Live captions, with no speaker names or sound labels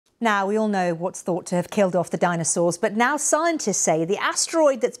Now, we all know what's thought to have killed off the dinosaurs, but now scientists say the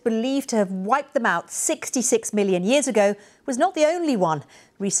asteroid that's believed to have wiped them out 66 million years ago was not the only one.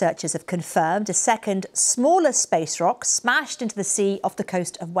 Researchers have confirmed a second, smaller space rock smashed into the sea off the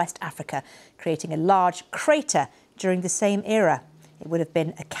coast of West Africa, creating a large crater during the same era. It would have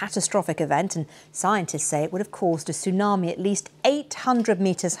been a catastrophic event, and scientists say it would have caused a tsunami at least 800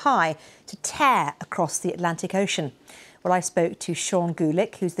 metres high to tear across the Atlantic Ocean. Well, I spoke to Sean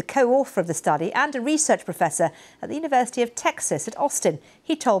Gulick, who's the co-author of the study and a research professor at the University of Texas at Austin.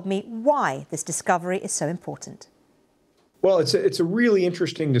 He told me why this discovery is so important. Well, it's a really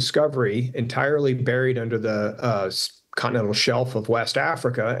interesting discovery, entirely buried under the continental shelf of West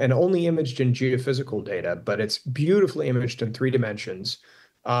Africa and only imaged in geophysical data, but it's beautifully imaged in 3 dimensions.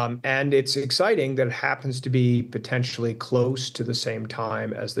 And it's exciting that it happens to be potentially close to the same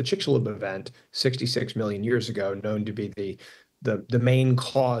time as the Chicxulub event 66 million years ago, known to be the main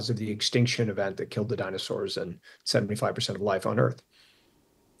cause of the extinction event that killed the dinosaurs and 75% of life on Earth.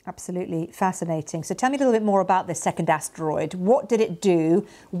 Absolutely fascinating. So tell me a little bit more about this second asteroid. What did it do?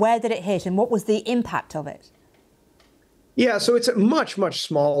 Where did it hit? And what was the impact of it? Yeah, so it's much, much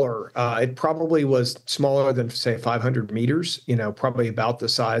smaller. It probably was smaller than, say, 500 meters, probably about the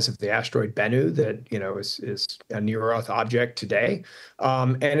size of the asteroid Bennu that, is a near-Earth object today.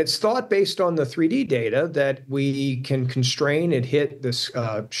 And it's thought, based on the 3D data, that we can constrain it hit this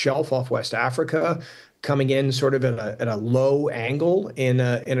shelf off West Africa, coming in sort of at a low angle in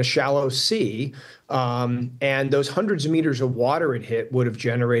a shallow sea. And those hundreds of meters of water it hit would have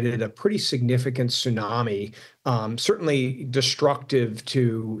generated a pretty significant tsunami, certainly destructive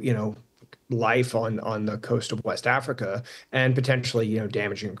to, life on the coast of West Africa, and potentially,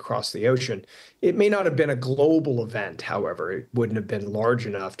 damaging across the ocean. It may not have been a global event, however. It wouldn't have been large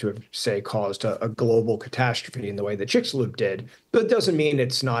enough to have, say, caused a global catastrophe in the way that Chicxulub did. But it doesn't mean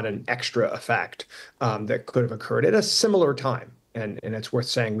it's not an extra effect that could have occurred at a similar time. And it's worth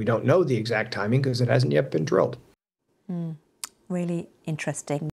saying we don't know the exact timing because it hasn't yet been drilled. Really interesting.